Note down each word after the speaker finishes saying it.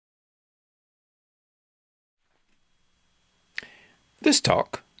This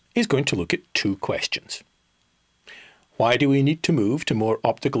talk is going to look at two questions. Why do we need to move to more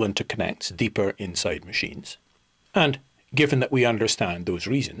optical interconnects deeper inside machines? And given that we understand those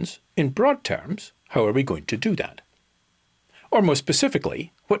reasons, in broad terms, how are we going to do that? Or more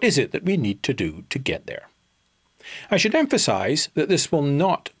specifically, what is it that we need to do to get there? I should emphasize that this will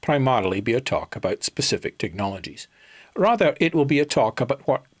not primarily be a talk about specific technologies. Rather, it will be a talk about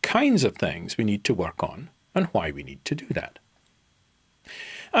what kinds of things we need to work on and why we need to do that.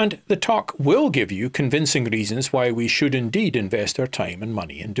 And the talk will give you convincing reasons why we should indeed invest our time and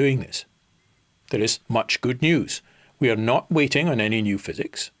money in doing this. There is much good news. We are not waiting on any new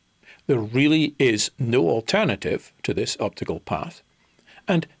physics. There really is no alternative to this optical path.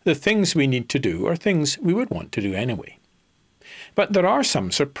 And the things we need to do are things we would want to do anyway. But there are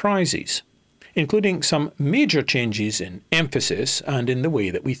some surprises, including some major changes in emphasis and in the way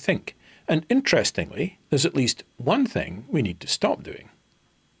that we think. And interestingly, there's at least one thing we need to stop doing.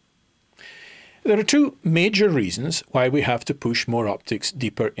 There are two major reasons why we have to push more optics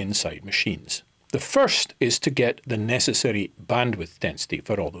deeper inside machines. The first is to get the necessary bandwidth density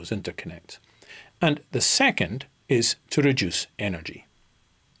for all those interconnects. And the second is to reduce energy.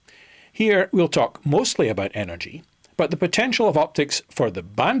 Here we'll talk mostly about energy, but the potential of optics for the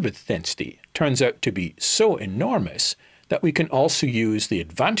bandwidth density turns out to be so enormous that we can also use the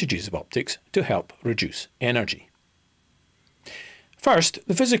advantages of optics to help reduce energy. First,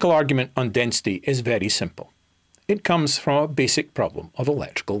 the physical argument on density is very simple. It comes from a basic problem of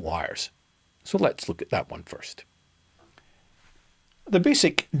electrical wires. So let's look at that one first. The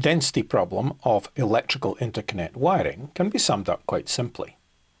basic density problem of electrical interconnect wiring can be summed up quite simply.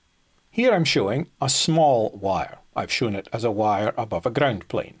 Here I'm showing a small wire. I've shown it as a wire above a ground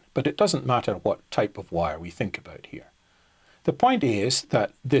plane, but it doesn't matter what type of wire we think about here. The point is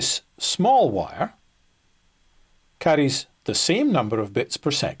that this small wire carries the same number of bits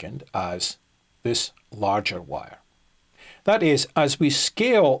per second as this larger wire. That is, as we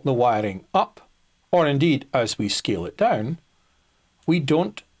scale the wiring up, or indeed as we scale it down, we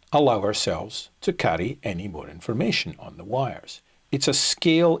don't allow ourselves to carry any more information on the wires. It's a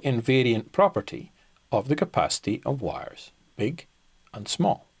scale invariant property of the capacity of wires, big and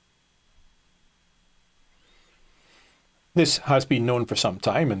small. This has been known for some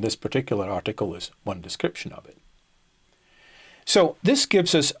time, and this particular article is one description of it. So this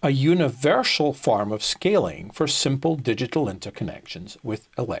gives us a universal form of scaling for simple digital interconnections with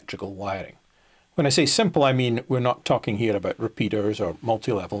electrical wiring. When I say simple, I mean we're not talking here about repeaters or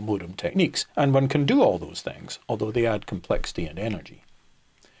multi-level modem techniques, and one can do all those things, although they add complexity and energy.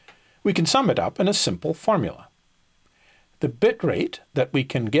 We can sum it up in a simple formula. The bit rate that we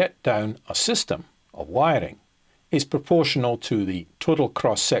can get down a system of wiring is proportional to the total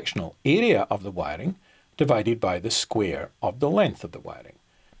cross-sectional area of the wiring divided by the square of the length of the wiring.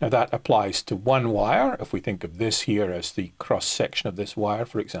 Now that applies to one wire, if we think of this here as the cross-section of this wire,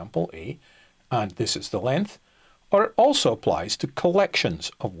 for example, A, and this is the length, or it also applies to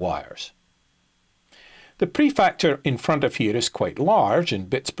collections of wires. The prefactor in front of here is quite large. In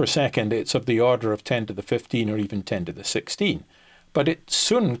bits per second, it's of the order of 10 to the 15 or even 10 to the 16, but it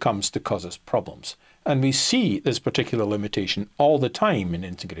soon comes to cause us problems. And we see this particular limitation all the time in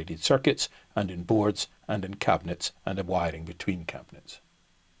integrated circuits and in boards and in cabinets and in wiring between cabinets.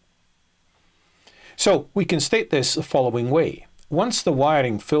 So we can state this the following way. Once the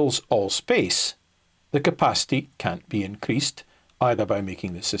wiring fills all space, the capacity can't be increased either by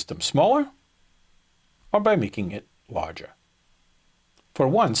making the system smaller or by making it larger. For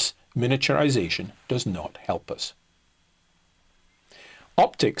once, miniaturization does not help us.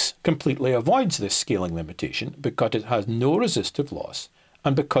 Optics completely avoids this scaling limitation because it has no resistive loss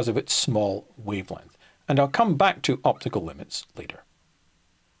and because of its small wavelength. And I'll come back to optical limits later.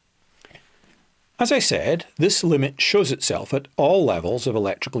 As I said, this limit shows itself at all levels of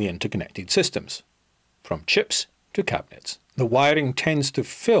electrically interconnected systems, from chips to cabinets. The wiring tends to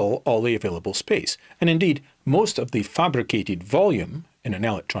fill all the available space, and indeed most of the fabricated volume in an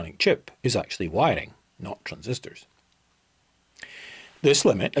electronic chip is actually wiring, not transistors. This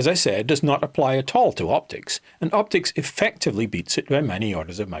limit, as I said, does not apply at all to optics, and optics effectively beats it by many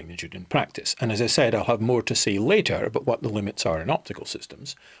orders of magnitude in practice. And as I said, I'll have more to say later about what the limits are in optical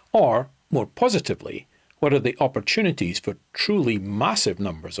systems, or, more positively, what are the opportunities for truly massive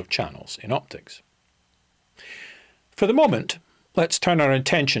numbers of channels in optics. For the moment, let's turn our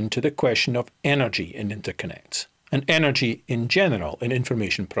attention to the question of energy in interconnects, and energy in general in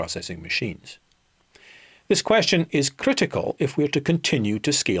information processing machines. This question is critical if we are to continue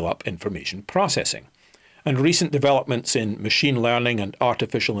to scale up information processing. and recent developments in machine learning and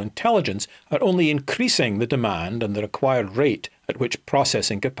artificial intelligence are only increasing the demand and the required rate at which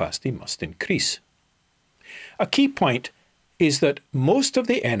processing capacity must increase. A key point is that most of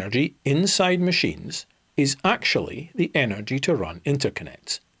the energy inside machines is actually the energy to run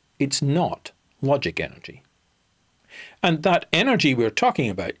interconnects. It's not logic energy. And that energy we're talking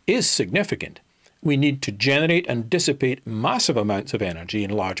about is significant. We need to generate and dissipate massive amounts of energy in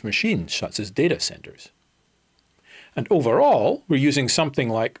large machines, such as data centers. And overall, we're using something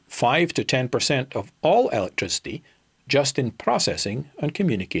like 5 to 10% of all electricity just in processing and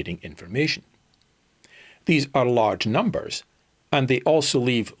communicating information. These are large numbers, and they also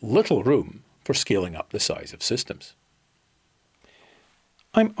leave little room for scaling up the size of systems.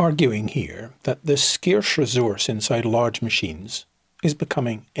 I'm arguing here that the scarce resource inside large machines is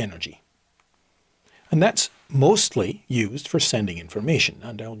becoming energy. And that's mostly used for sending information,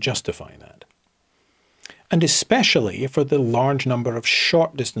 and I'll justify that. And especially for the large number of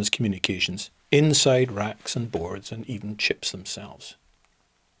short-distance communications inside racks and boards and even chips themselves.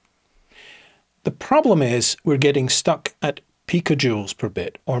 The problem is we're getting stuck at picojoules per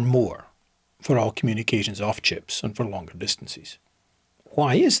bit or more for all communications off chips and for longer distances.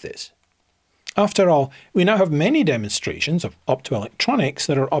 Why is this? After all, we now have many demonstrations of optoelectronics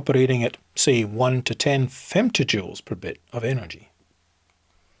that are operating at, say, 1 to 10 femtojoules per bit of energy.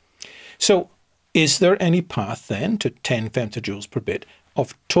 So, is there any path then to 10 femtojoules per bit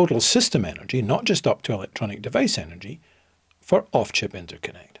of total system energy, not just optoelectronic device energy, for off-chip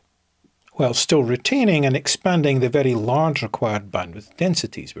interconnect, while still retaining and expanding the very large required bandwidth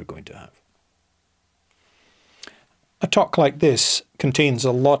densities we're going to have? A talk like this contains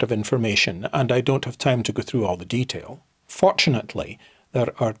a lot of information, and I don't have time to go through all the detail. Fortunately,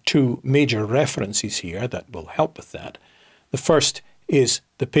 there are two major references here that will help with that. The first is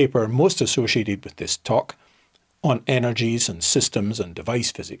the paper most associated with this talk on energies and systems and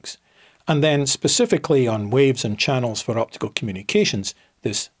device physics, and then specifically on waves and channels for optical communications,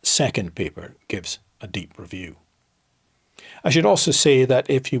 this second paper gives a deep review. I should also say that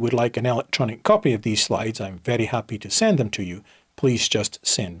if you would like an electronic copy of these slides, I'm very happy to send them to you. Please just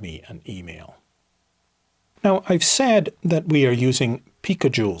send me an email. Now, I've said that we are using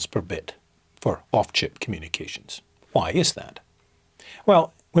picojoules per bit for off-chip communications. Why is that?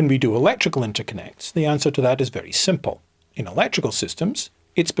 Well, when we do electrical interconnects, the answer to that is very simple. In electrical systems,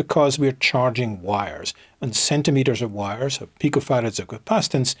 it's because we're charging wires, and centimeters of wires have picofarads of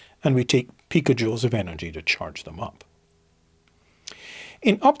capacitance, and we take picojoules of energy to charge them up.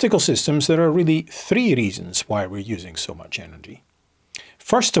 In optical systems, there are really three reasons why we're using so much energy.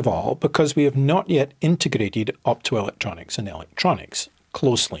 First of all, because we have not yet integrated optoelectronics and electronics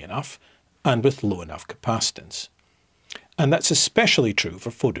closely enough and with low enough capacitance. And that's especially true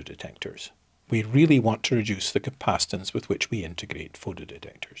for photodetectors. We really want to reduce the capacitance with which we integrate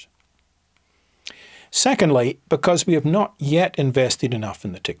photodetectors. Secondly, because we have not yet invested enough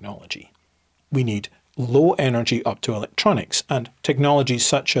in the technology. We need low-energy optoelectronics, and technologies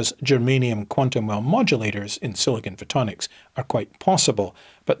such as germanium quantum well modulators in silicon photonics are quite possible,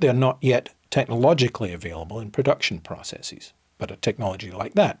 but they're not yet technologically available in production processes. But a technology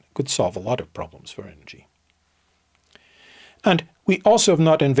like that could solve a lot of problems for energy. And we also have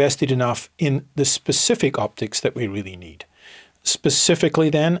not invested enough in the specific optics that we really need. Specifically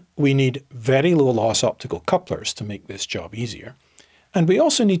then, we need very low-loss optical couplers to make this job easier. And we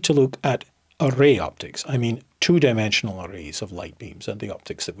also need to look at array optics, I mean two-dimensional arrays of light beams and the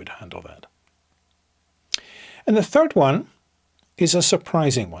optics that would handle that. And the third one is a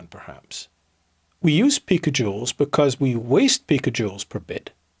surprising one, perhaps. We use picojoules because we waste picojoules per bit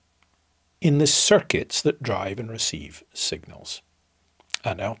in the circuits that drive and receive signals.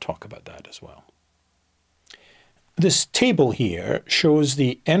 And I'll talk about that as well. This table here shows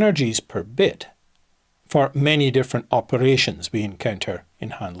the energies per bit for many different operations we encounter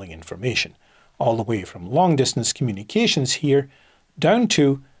in handling information, all the way from long-distance communications here down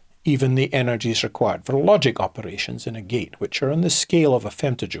to even the energies required for logic operations in a gate, which are on the scale of a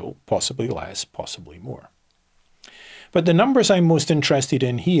femtojoule, possibly less, possibly more. But the numbers I'm most interested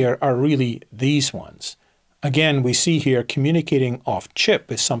in here are really these ones. Again, we see here communicating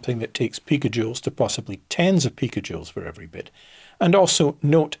off-chip is something that takes picojoules to possibly tens of picojoules for every bit. And also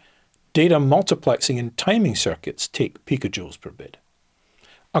note, data multiplexing and timing circuits take picojoules per bit.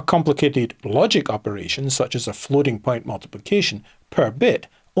 A complicated logic operation, such as a floating point multiplication per bit,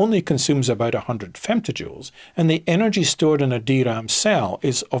 only consumes about 100 femtojoules, and the energy stored in a DRAM cell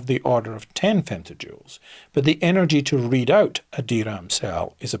is of the order of 10 femtojoules, but the energy to read out a DRAM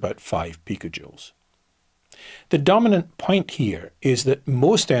cell is about 5 picojoules. The dominant point here is that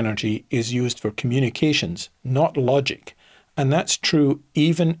most energy is used for communications, not logic, and that's true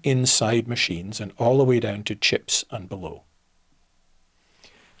even inside machines and all the way down to chips and below.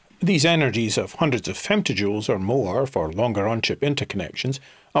 These energies of hundreds of femtojoules or more for longer on-chip interconnections,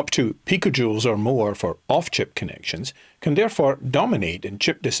 up to picojoules or more for off-chip connections, can therefore dominate in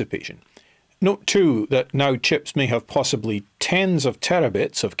chip dissipation. Note too that now chips may have possibly tens of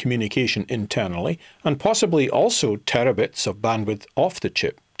terabits of communication internally and possibly also terabits of bandwidth off the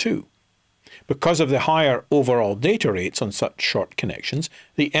chip too. Because of the higher overall data rates on such short connections,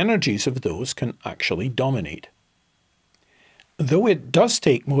 the energies of those can actually dominate. Though it does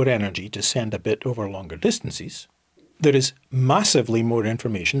take more energy to send a bit over longer distances, there is massively more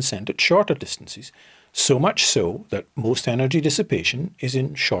information sent at shorter distances, so much so that most energy dissipation is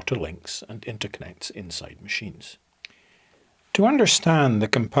in shorter links and interconnects inside machines. To understand the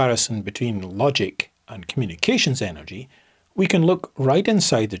comparison between logic and communications energy, we can look right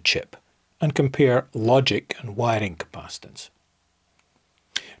inside the chip and compare logic and wiring capacitance.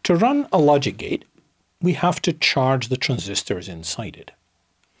 To run a logic gate, we have to charge the transistors inside it.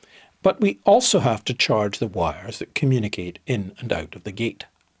 But we also have to charge the wires that communicate in and out of the gate.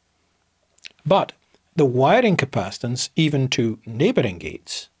 But the wiring capacitance, even to neighbouring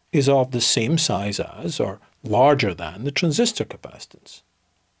gates, is of the same size as or larger than the transistor capacitance.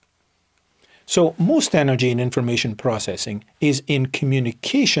 So most energy in information processing is in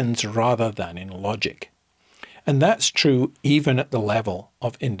communications rather than in logic. And that's true even at the level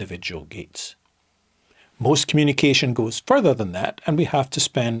of individual gates. Most communication goes further than that, and we have to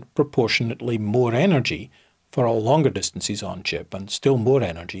spend proportionately more energy for all longer distances on chip and still more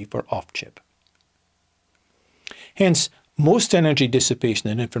energy for off chip. Hence, most energy dissipation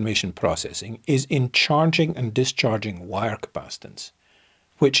in information processing is in charging and discharging wire capacitance,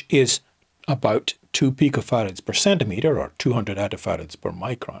 which is about 2 picofarads per centimetre or 200 attofarads per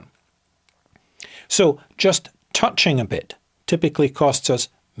micron. So just touching a bit typically costs us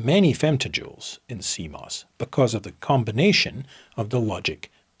many femtojoules in CMOS because of the combination of the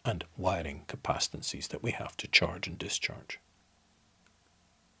logic and wiring capacitances that we have to charge and discharge.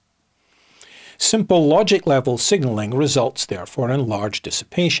 Simple logic level signalling results therefore in large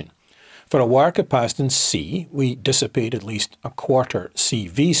dissipation. For a wire capacitance C, we dissipate at least a quarter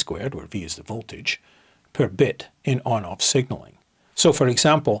CV squared, where V is the voltage, per bit in on-off signalling. So for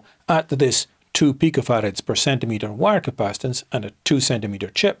example, at this 2 picofarads per centimetre wire capacitance and a 2 centimetre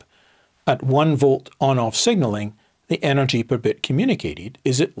chip, at 1 volt on-off signalling, the energy per bit communicated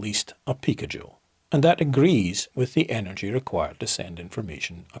is at least a picojoule, and that agrees with the energy required to send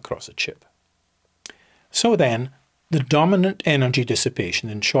information across a chip. So then, the dominant energy dissipation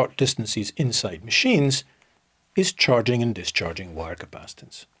in short distances inside machines is charging and discharging wire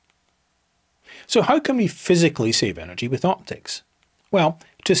capacitance. So how can we physically save energy with optics? Well,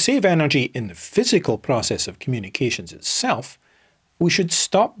 to save energy in the physical process of communications itself, we should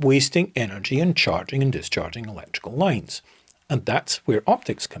stop wasting energy in charging and discharging electrical lines, and that's where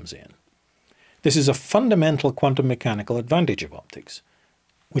optics comes in. This is a fundamental quantum mechanical advantage of optics,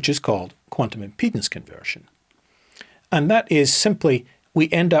 which is called quantum impedance conversion. And that is simply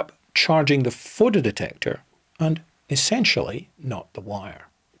we end up charging the photodetector and essentially not the wire.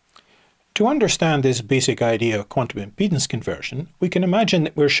 To understand this basic idea of quantum impedance conversion, we can imagine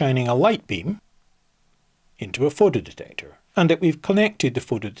that we're shining a light beam into a photodetector and that we've connected the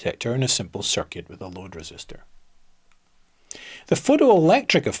photodetector in a simple circuit with a load resistor. The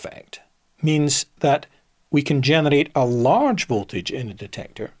photoelectric effect means that we can generate a large voltage in a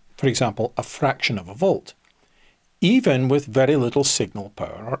detector, for example, a fraction of a volt, even with very little signal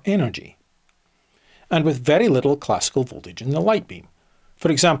power or energy, and with very little classical voltage in the light beam. For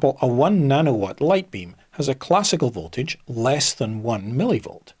example, a 1 nanowatt light beam has a classical voltage less than 1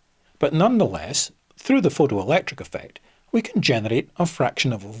 millivolt, but nonetheless, through the photoelectric effect, we can generate a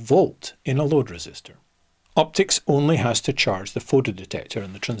fraction of a volt in a load resistor. Optics only has to charge the photodetector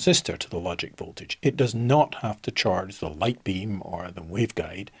and the transistor to the logic voltage. It does not have to charge the light beam or the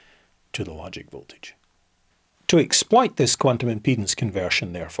waveguide to the logic voltage. To exploit this quantum impedance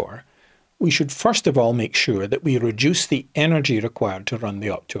conversion, therefore, we should first of all make sure that we reduce the energy required to run the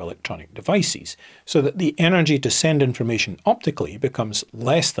optoelectronic devices, so that the energy to send information optically becomes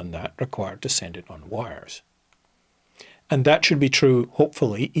less than that required to send it on wires. And that should be true,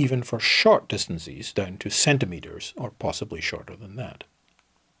 hopefully, even for short distances down to centimetres or possibly shorter than that.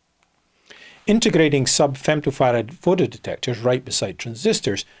 Integrating sub-femtofarad photodetectors right beside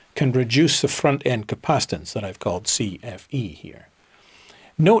transistors can reduce the front-end capacitance that I've called CFE here.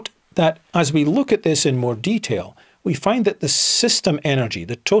 Note that as we look at this in more detail, we find that the system energy,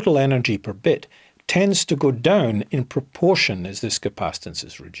 the total energy per bit, tends to go down in proportion as this capacitance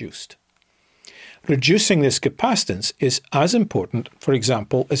is reduced. Reducing this capacitance is as important, for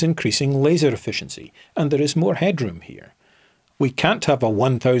example, as increasing laser efficiency, and there is more headroom here. We can't have a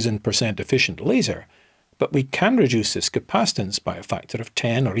 1000% efficient laser, but we can reduce this capacitance by a factor of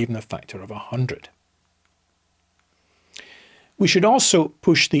 10 or even a factor of 100. We should also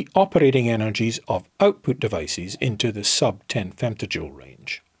push the operating energies of output devices into the sub-10 femtojoule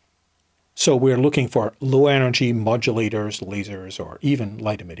range. So we're looking for low-energy modulators, lasers, or even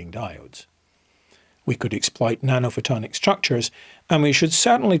light-emitting diodes. We could exploit nanophotonic structures, and we should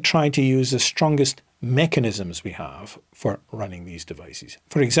certainly try to use the strongest mechanisms we have for running these devices.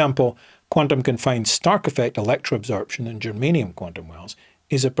 For example, quantum-confined stark effect electroabsorption in germanium quantum wells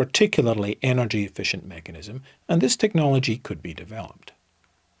is a particularly energy-efficient mechanism, and this technology could be developed.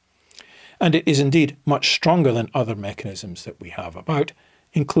 And it is indeed much stronger than other mechanisms that we have about,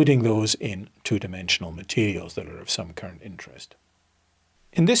 including those in two-dimensional materials that are of some current interest.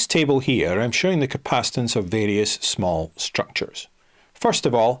 In this table here, I'm showing the capacitance of various small structures. First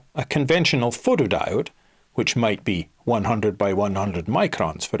of all, a conventional photodiode, which might be 100 by 100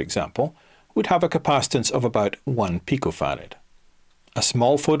 microns, for example, would have a capacitance of about 1 picofarad. A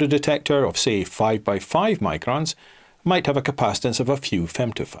small photodetector of, say, 5 by 5 microns might have a capacitance of a few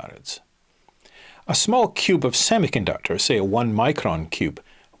femtofarads. A small cube of semiconductor, say a 1 micron cube,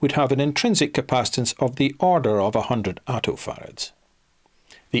 would have an intrinsic capacitance of the order of 100 attofarads.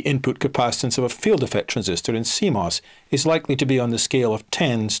 The input capacitance of a field effect transistor in CMOS is likely to be on the scale of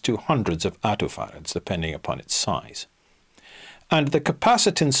tens to hundreds of attofarads, depending upon its size. And the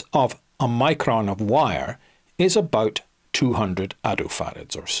capacitance of a micron of wire is about 200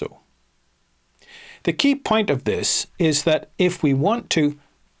 attofarads or so. The key point of this is that if we want to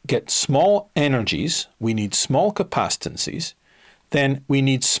get small energies, we need small capacitances, then we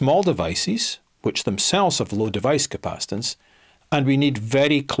need small devices, which themselves have low device capacitance, and we need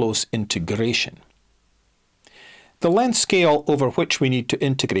very close integration. The length scale over which we need to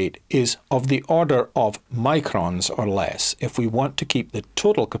integrate is of the order of microns or less if we want to keep the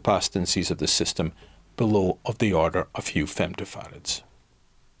total capacitances of the system below of the order a few femtofarads.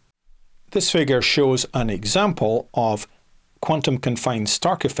 This figure shows an example of quantum-confined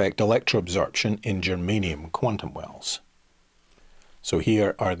stark effect electroabsorption in germanium quantum wells. So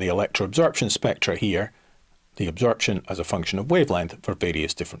here are the electroabsorption spectra here, the absorption as a function of wavelength for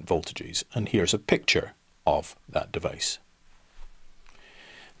various different voltages, and here's a picture of that device.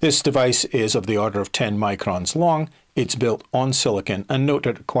 This device is of the order of 10 microns long, it's built on silicon, and note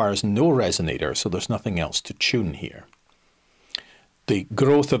it requires no resonator, so there's nothing else to tune here. The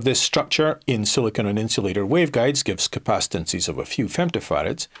growth of this structure in silicon and insulator waveguides gives capacitances of a few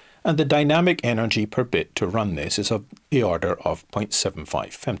femtofarads, and the dynamic energy per bit to run this is of the order of 0.75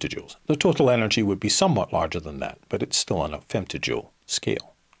 femtojoules. The total energy would be somewhat larger than that, but it's still on a femtojoule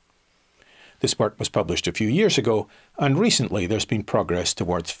scale. This work was published a few years ago, and recently there's been progress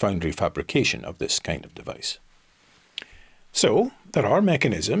towards foundry fabrication of this kind of device. So, there are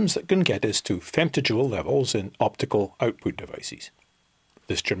mechanisms that can get us to femtojoule levels in optical output devices.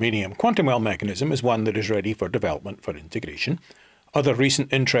 This germanium quantum well mechanism is one that is ready for development for integration. Other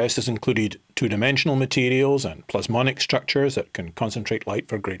recent interest has included two-dimensional materials and plasmonic structures that can concentrate light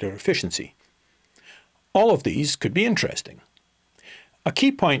for greater efficiency. All of these could be interesting. A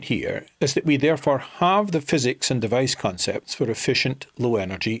key point here is that we therefore have the physics and device concepts for efficient,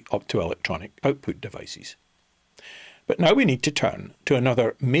 low-energy optoelectronic output devices. But now we need to turn to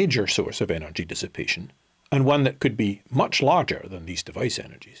another major source of energy dissipation, and one that could be much larger than these device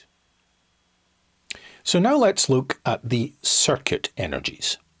energies. So now let's look at the circuit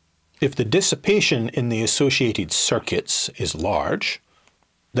energies. If the dissipation in the associated circuits is large,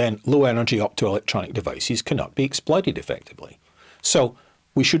 then low-energy optoelectronic devices cannot be exploited effectively. So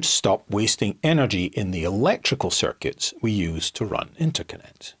we should stop wasting energy in the electrical circuits we use to run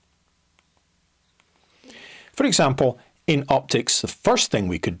interconnects. For example, in optics, the first thing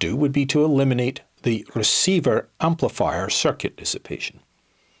we could do would be to eliminate the receiver amplifier circuit dissipation.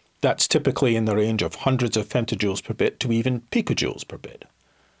 That's typically in the range of hundreds of femtojoules per bit to even picojoules per bit.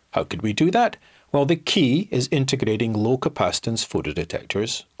 How could we do that? Well, the key is integrating low capacitance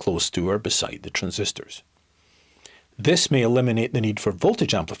photodetectors close to or beside the transistors. This may eliminate the need for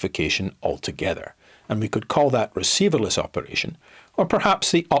voltage amplification altogether, and we could call that receiverless operation, or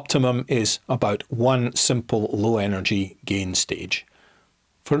perhaps the optimum is about one simple low energy gain stage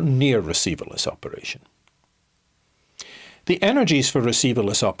for near receiverless operation. The energies for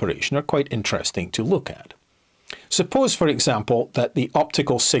receiverless operation are quite interesting to look at. Suppose, for example, that the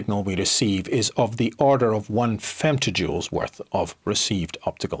optical signal we receive is of the order of 1 femtojoules worth of received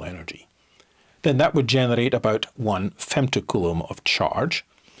optical energy. then that would generate about 1 femtocoulomb of charge.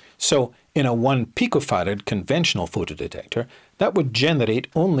 So in a 1 picofarad conventional photodetector, that would generate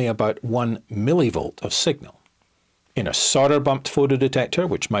only about 1 millivolt of signal. In a solder-bumped photodetector,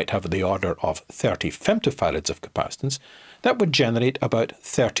 which might have the order of 30 femtofarads of capacitance, that would generate about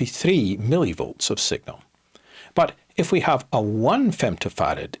 33 millivolts of signal. But if we have a 1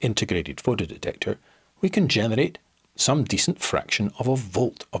 femtofarad integrated photodetector, we can generate some decent fraction of a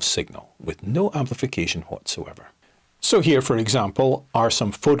volt of signal with no amplification whatsoever. So here, for example, are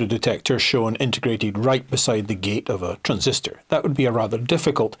some photodetectors shown integrated right beside the gate of a transistor. That would be a rather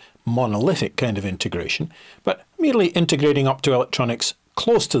difficult monolithic kind of integration, but merely integrating optoelectronics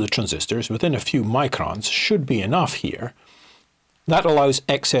close to the transistors within a few microns should be enough here. That allows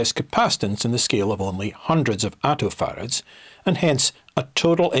excess capacitance in the scale of only hundreds of attofarads, and hence a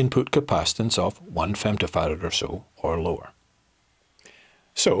total input capacitance of 1 femtofarad or so, or lower.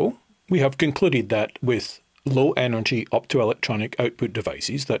 So we have concluded that with low-energy optoelectronic output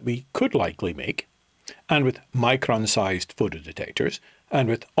devices that we could likely make, and with micron-sized photodetectors, and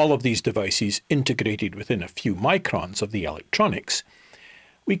with all of these devices integrated within a few microns of the electronics,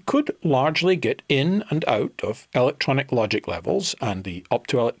 we could largely get in and out of electronic logic levels and the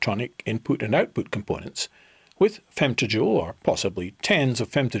optoelectronic input and output components with femtojoule or possibly tens of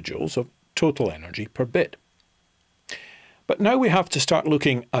femtojoules of total energy per bit. But now we have to start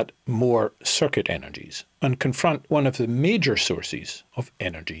looking at more circuit energies and confront one of the major sources of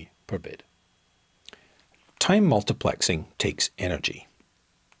energy per bit. Time multiplexing takes energy.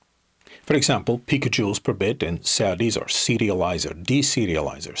 For example, picojoules per bit in SERDES or serializer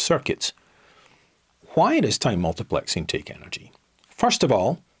deserializer circuits. Why does time multiplexing take energy? First of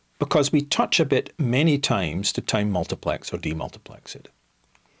all, because we touch a bit many times to time multiplex or demultiplex it.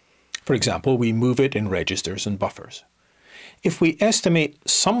 For example, we move it in registers and buffers. If we estimate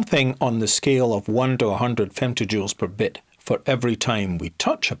something on the scale of 1 to 100 femtojoules per bit for every time we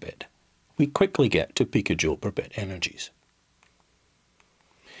touch a bit, we quickly get to picojoule per bit energies.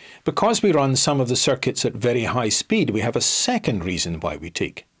 Because we run some of the circuits at very high speed, we have a second reason why we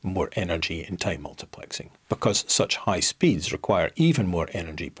take more energy in time multiplexing, because such high speeds require even more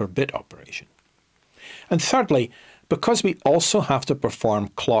energy per bit operation. And thirdly, because we also have to perform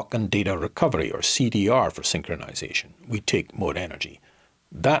clock and data recovery, or CDR for synchronization, we take more energy.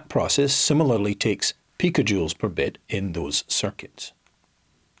 That process similarly takes picojoules per bit in those circuits.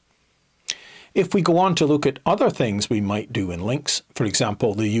 If we go on to look at other things we might do in links, for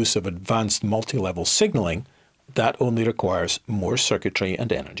example, the use of advanced multi-level signaling, that only requires more circuitry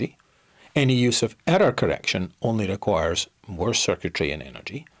and energy. Any use of error correction only requires more circuitry and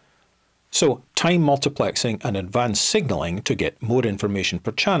energy. So time multiplexing and advanced signaling to get more information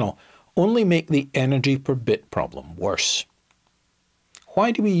per channel only make the energy per bit problem worse.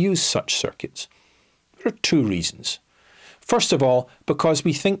 Why do we use such circuits? There are two reasons. First of all, because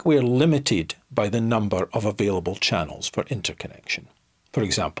we think we're limited by the number of available channels for interconnection. For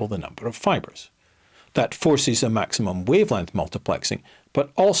example, the number of fibers. That forces a maximum wavelength multiplexing,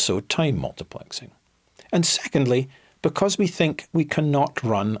 but also time multiplexing. And secondly, because we think we cannot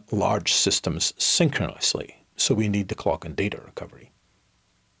run large systems synchronously, so we need the clock and data recovery.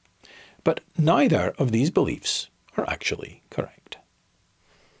 But neither of these beliefs are actually correct.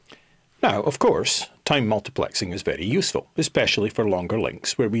 Now, of course, time multiplexing is very useful, especially for longer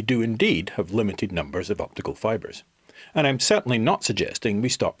links where we do indeed have limited numbers of optical fibers. And I'm certainly not suggesting we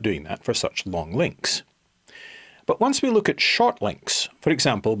stop doing that for such long links. But once we look at short links, for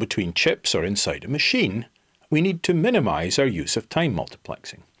example between chips or inside a machine, we need to minimize our use of time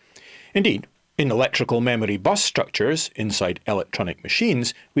multiplexing. Indeed, in electrical memory bus structures inside electronic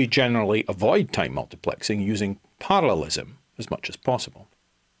machines, we generally avoid time multiplexing using parallelism as much as possible.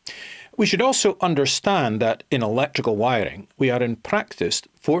 We should also understand that in electrical wiring, we are in practice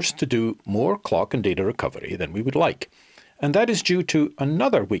forced to do more clock and data recovery than we would like, and that is due to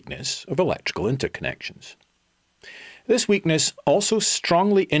another weakness of electrical interconnections. This weakness also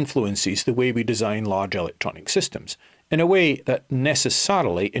strongly influences the way we design large electronic systems in a way that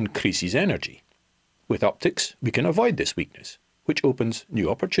necessarily increases energy. With optics, we can avoid this weakness, which opens new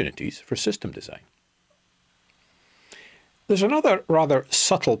opportunities for system design. There's another rather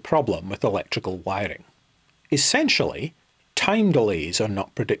subtle problem with electrical wiring. Essentially, time delays are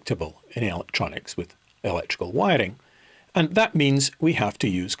not predictable in electronics with electrical wiring, and that means we have to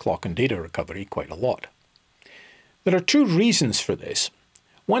use clock and data recovery quite a lot. There are two reasons for this.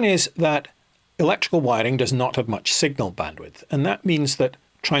 One is that electrical wiring does not have much signal bandwidth, and that means that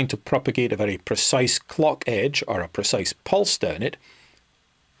trying to propagate a very precise clock edge or a precise pulse down it,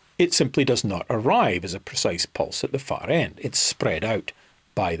 it simply does not arrive as a precise pulse at the far end. It's spread out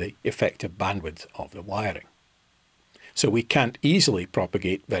by the effective bandwidth of the wiring. So we can't easily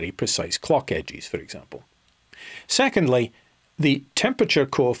propagate very precise clock edges, for example. Secondly, the temperature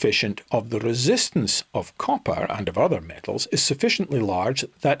coefficient of the resistance of copper and of other metals is sufficiently large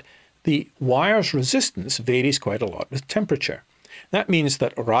that the wire's resistance varies quite a lot with temperature. That means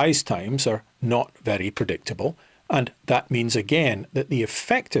that rise times are not very predictable, and that means again that the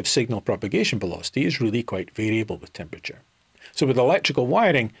effective signal propagation velocity is really quite variable with temperature. So with electrical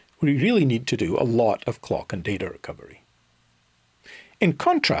wiring, we really need to do a lot of clock and data recovery. In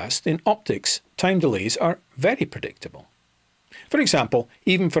contrast, in optics, time delays are very predictable. For example,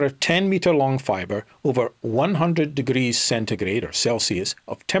 even for a 10-meter long fibre over 100 degrees centigrade or Celsius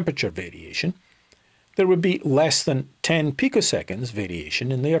of temperature variation, there would be less than 10 picoseconds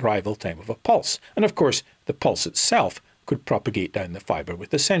variation in the arrival time of a pulse. And of course, the pulse itself could propagate down the fibre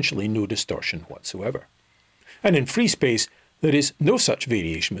with essentially no distortion whatsoever. And in free space, there is no such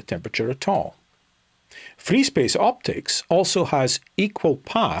variation with temperature at all. Free space optics also has equal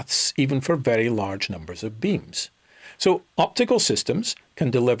paths even for very large numbers of beams. So optical systems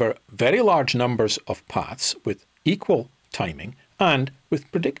can deliver very large numbers of paths with equal timing and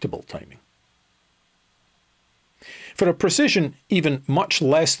with predictable timing. For a precision even much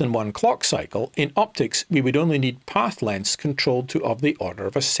less than 1 clock cycle, in optics we would only need path lengths controlled to of the order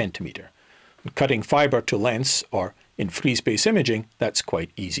of a centimetre. Cutting fibre to lengths, or in free space imaging, that's quite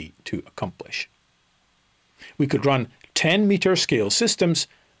easy to accomplish. We could run 10-metre scale systems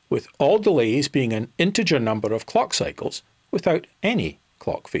with all delays being an integer number of clock cycles without any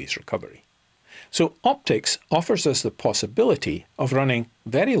clock phase recovery. So optics offers us the possibility of running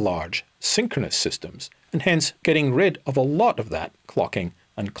very large synchronous systems and hence getting rid of a lot of that clocking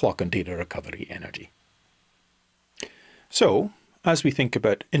and clock and data recovery energy. So, as we think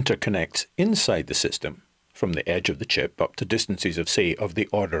about interconnects inside the system, from the edge of the chip up to distances of, say, of the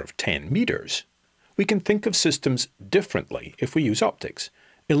order of 10 meters, we can think of systems differently if we use optics,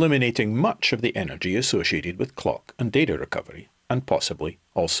 eliminating much of the energy associated with clock and data recovery, and possibly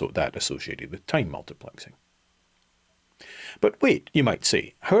also that associated with time multiplexing. But wait, you might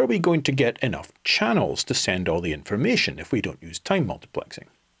say, how are we going to get enough channels to send all the information if we don't use time multiplexing?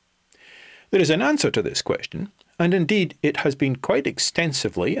 There is an answer to this question, and indeed it has been quite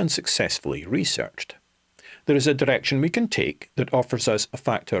extensively and successfully researched. There is a direction we can take that offers us a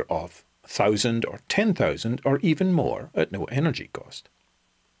factor of 1,000 or 10,000 or even more at no energy cost.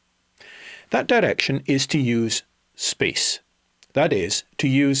 That direction is to use space. That is, to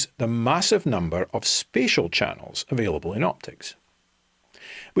use the massive number of spatial channels available in optics.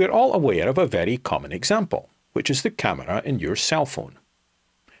 We are all aware of a very common example, which is the camera in your cell phone.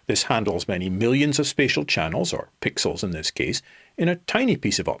 This handles many millions of spatial channels, or pixels in this case, in a tiny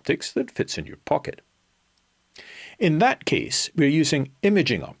piece of optics that fits in your pocket. In that case, we're using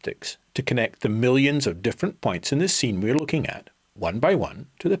imaging optics to connect the millions of different points in the scene we're looking at, one by one,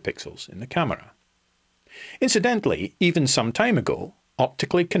 to the pixels in the camera. Incidentally, even some time ago,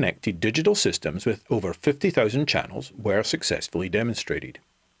 optically connected digital systems with over 50,000 channels were successfully demonstrated.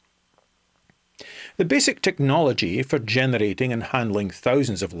 The basic technology for generating and handling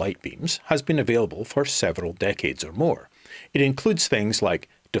thousands of light beams has been available for several decades or more. It includes things like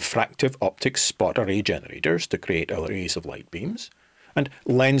diffractive optics spot array generators to create arrays of light beams, and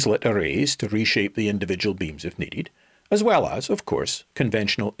lenslet arrays to reshape the individual beams if needed, as well as, of course,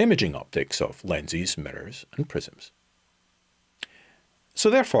 conventional imaging optics of lenses, mirrors, and prisms. So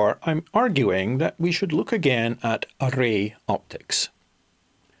therefore, I'm arguing that we should look again at array optics.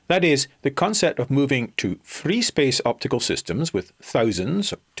 That is, the concept of moving to free space optical systems with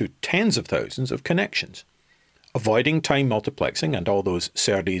thousands to tens of thousands of connections, avoiding time multiplexing and all those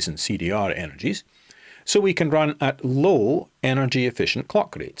SerDes and CDR energies, so we can run at low energy efficient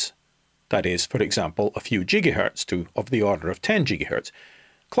clock rates. That is, for example, a few gigahertz to of the order of 10 gigahertz,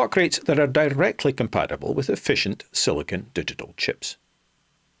 clock rates that are directly compatible with efficient silicon digital chips.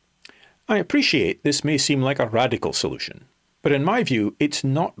 I appreciate this may seem like a radical solution, but in my view, it's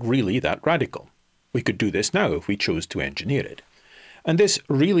not really that radical. We could do this now if we chose to engineer it. And this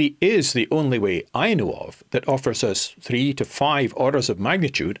really is the only way I know of that offers us 3 to 5 orders of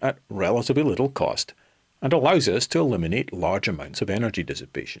magnitude at relatively little cost and allows us to eliminate large amounts of energy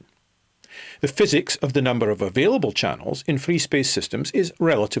dissipation. The physics of the number of available channels in free space systems is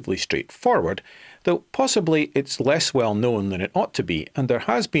relatively straightforward, though possibly it's less well known than it ought to be, and there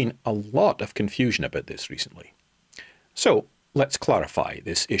has been a lot of confusion about this recently. So let's clarify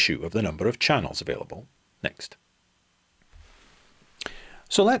this issue of the number of channels available next.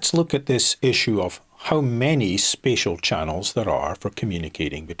 So let's look at this issue of how many spatial channels there are for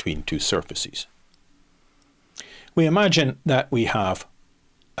communicating between two surfaces. We imagine that we have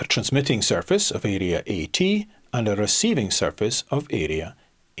a transmitting surface of area AT and a receiving surface of area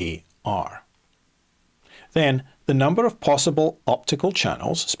AR. Then the number of possible optical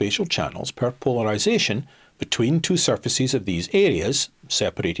channels, spatial channels, per polarization between two surfaces of these areas,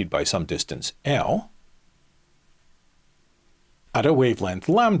 separated by some distance L, at a wavelength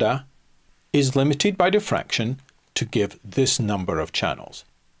lambda, is limited by diffraction to give this number of channels,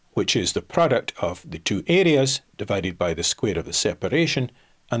 which is the product of the two areas divided by the square of the separation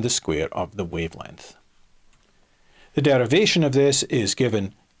and the square of the wavelength. The derivation of this is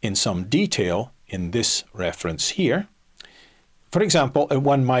given in some detail in this reference here. For example, at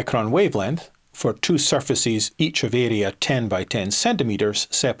 1 micron wavelength, for two surfaces each of area 10 by 10 centimeters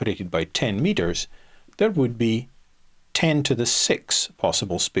separated by 10 meters, there would be 10 to the 6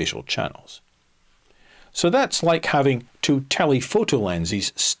 possible spatial channels. So that's like having two telephoto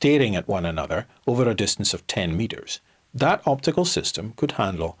lenses staring at one another over a distance of 10 meters. That optical system could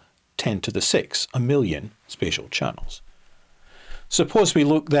handle 10 to the 6, a million spatial channels. Suppose we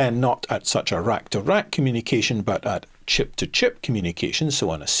look then not at such a rack-to-rack communication, but at chip-to-chip communication, so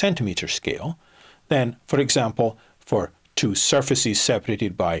on a centimeter scale. Then, for example, for two surfaces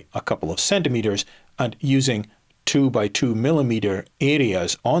separated by a couple of centimeters and using 2 by 2 millimeter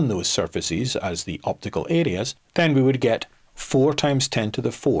areas on those surfaces as the optical areas, then we would get 4 times 10 to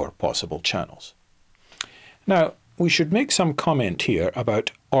the 4 possible channels. Now, we should make some comment here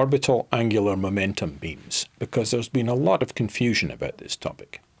about orbital angular momentum beams, because there's been a lot of confusion about this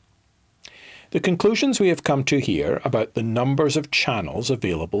topic. The conclusions we have come to here about the numbers of channels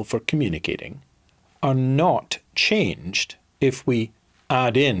available for communicating are not changed if we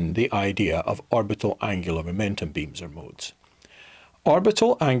add in the idea of orbital angular momentum beams or modes.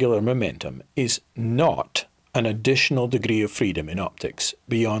 Orbital angular momentum is not an additional degree of freedom in optics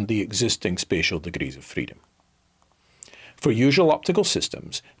beyond the existing spatial degrees of freedom. For usual optical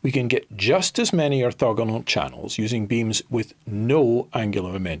systems, we can get just as many orthogonal channels using beams with no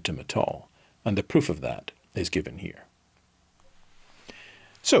angular momentum at all, and the proof of that is given here.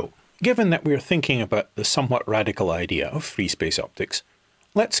 So, given that we're thinking about the somewhat radical idea of free space optics,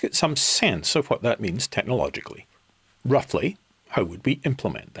 let's get some sense of what that means technologically. Roughly, how would we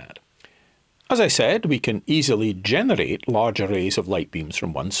implement that? As I said, we can easily generate large arrays of light beams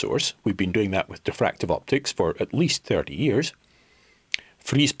from one source. We've been doing that with diffractive optics for at least 30 years.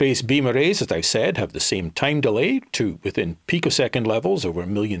 Free space beam arrays, as I've said, have the same time delay to within picosecond levels over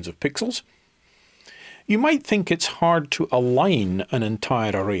millions of pixels. You might think it's hard to align an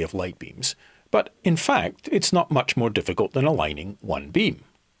entire array of light beams, but in fact, it's not much more difficult than aligning one beam.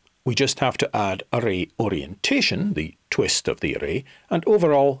 We just have to add array orientation, the twist of the array, and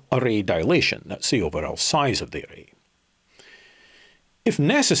overall array dilation, that's the overall size of the array. If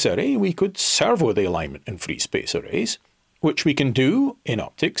necessary, we could servo the alignment in free space arrays, which we can do in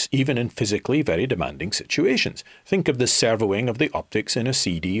optics even in physically very demanding situations. Think of the servoing of the optics in a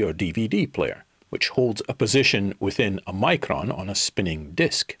CD or DVD player, which holds a position within a micron on a spinning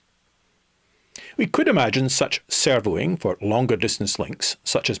disk. We could imagine such servoing for longer distance links,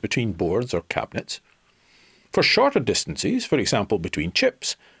 such as between boards or cabinets. For shorter distances, for example between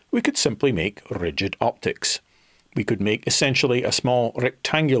chips, we could simply make rigid optics. We could make essentially a small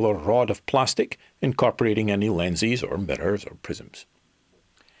rectangular rod of plastic incorporating any lenses or mirrors or prisms.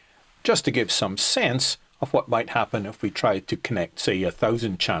 Just to give some sense of what might happen if we tried to connect, say,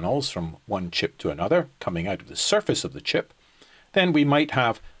 1,000 channels from one chip to another coming out of the surface of the chip, then we might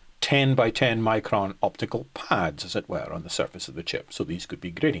have 10 by 10 micron optical pads, as it were, on the surface of the chip. So these could be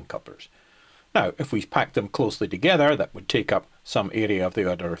grating couplers. Now, if we packed them closely together, that would take up some area of the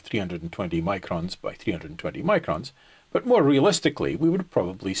order of 320 microns by 320 microns. But more realistically, we would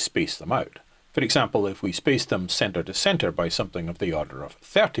probably space them out. For example, if we spaced them center to center by something of the order of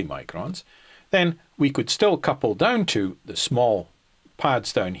 30 microns, then we could still couple down to the small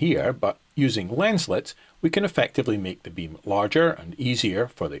pads down here, but using lenslets, we can effectively make the beam larger and easier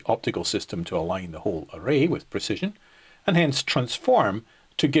for the optical system to align the whole array with precision, and hence transform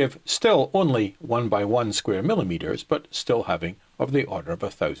to give still only 1 by 1 square millimeters, but still having of the order of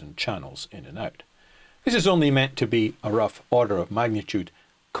 1,000 channels in and out. This is only meant to be a rough order of magnitude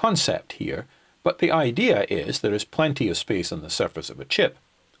concept here, but the idea is there is plenty of space on the surface of a chip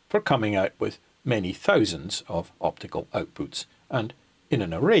for coming out with many thousands of optical outputs, and in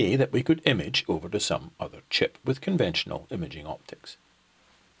an array that we could image over to some other chip with conventional imaging optics.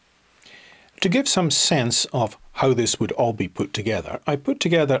 To give some sense of how this would all be put together, I put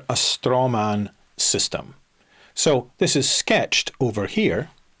together a strawman system. So this is sketched over here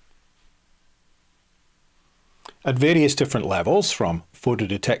at various different levels, from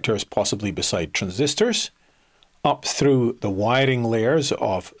photodetectors possibly beside transistors, up through the wiring layers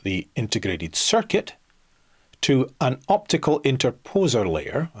of the integrated circuit to an optical interposer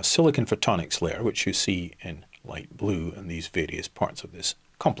layer, a silicon photonics layer, which you see in light blue in these various parts of this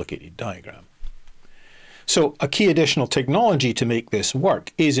complicated diagram. So a key additional technology to make this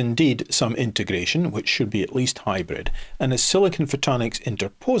work is indeed some integration, which should be at least hybrid, and a silicon photonics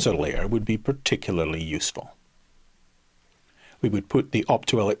interposer layer would be particularly useful. We would put the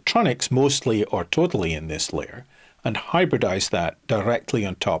optoelectronics mostly or totally in this layer and hybridize that directly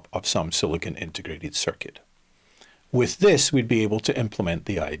on top of some silicon integrated circuit. With this, we'd be able to implement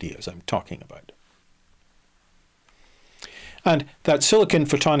the ideas I'm talking about. And that silicon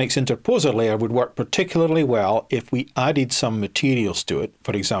photonics interposer layer would work particularly well if we added some materials to it,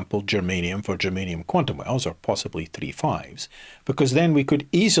 for example, germanium for germanium quantum wells, or possibly 3-5s, because then we could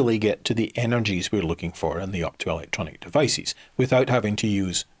easily get to the energies we're looking for in the optoelectronic devices without having to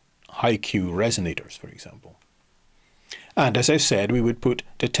use high-Q resonators, for example. And as I've said, we would put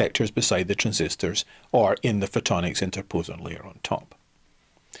detectors beside the transistors or in the photonics interposer layer on top.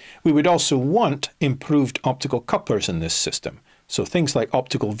 We would also want improved optical couplers in this system, so things like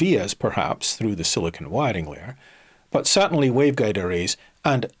optical vias perhaps through the silicon wiring layer, but certainly waveguide arrays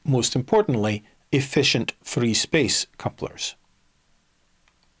and, most importantly, efficient free space couplers.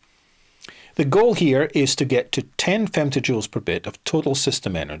 The goal here is to get to 10 femtojoules per bit of total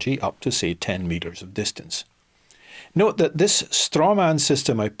system energy up to, say, 10 meters of distance. Note that this strawman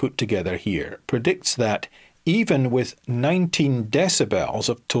system I put together here predicts that even with 19 decibels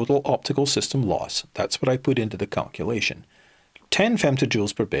of total optical system loss, that's what I put into the calculation, 10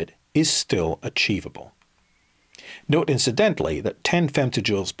 femtojoules per bit is still achievable. Note incidentally that 10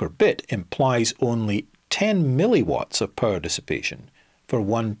 femtojoules per bit implies only 10 milliwatts of power dissipation for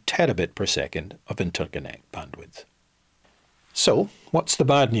 1 terabit per second of interconnect bandwidth. So, what's the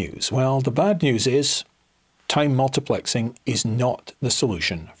bad news? Well, the bad news is time multiplexing is not the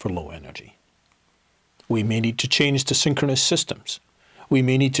solution for low energy. We may need to change to synchronous systems. We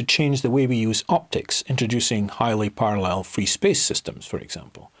may need to change the way we use optics, introducing highly parallel free space systems, for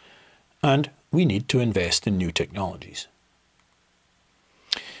example. And we need to invest in new technologies.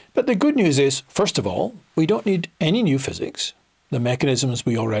 But the good news is, first of all, we don't need any new physics. The mechanisms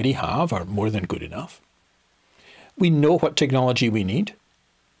we already have are more than good enough. We know what technology we need.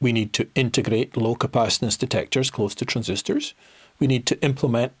 We need to integrate low capacitance detectors close to transistors. We need to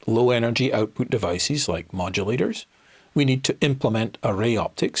implement low energy output devices like modulators. We need to implement array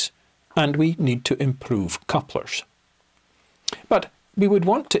optics, and we need to improve couplers. But we would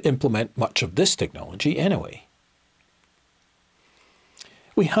want to implement much of this technology anyway.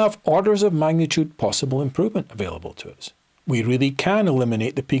 We have orders of magnitude possible improvement available to us. We really can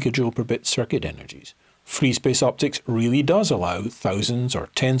eliminate the picojoule per bit circuit energies. Free space optics really does allow thousands or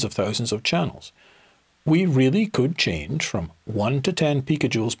tens of thousands of channels. We really could change from 1 to 10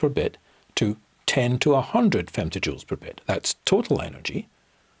 picojoules per bit to 10 to 100 femtojoules per bit. That's total energy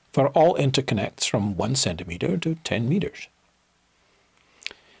for all interconnects from 1 centimeter to 10 meters.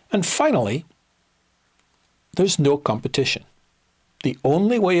 And finally, there's no competition. The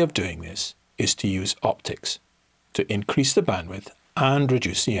only way of doing this is to use optics to increase the bandwidth and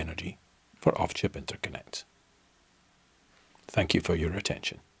reduce the energy for off-chip interconnects. Thank you for your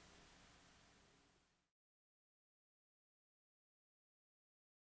attention.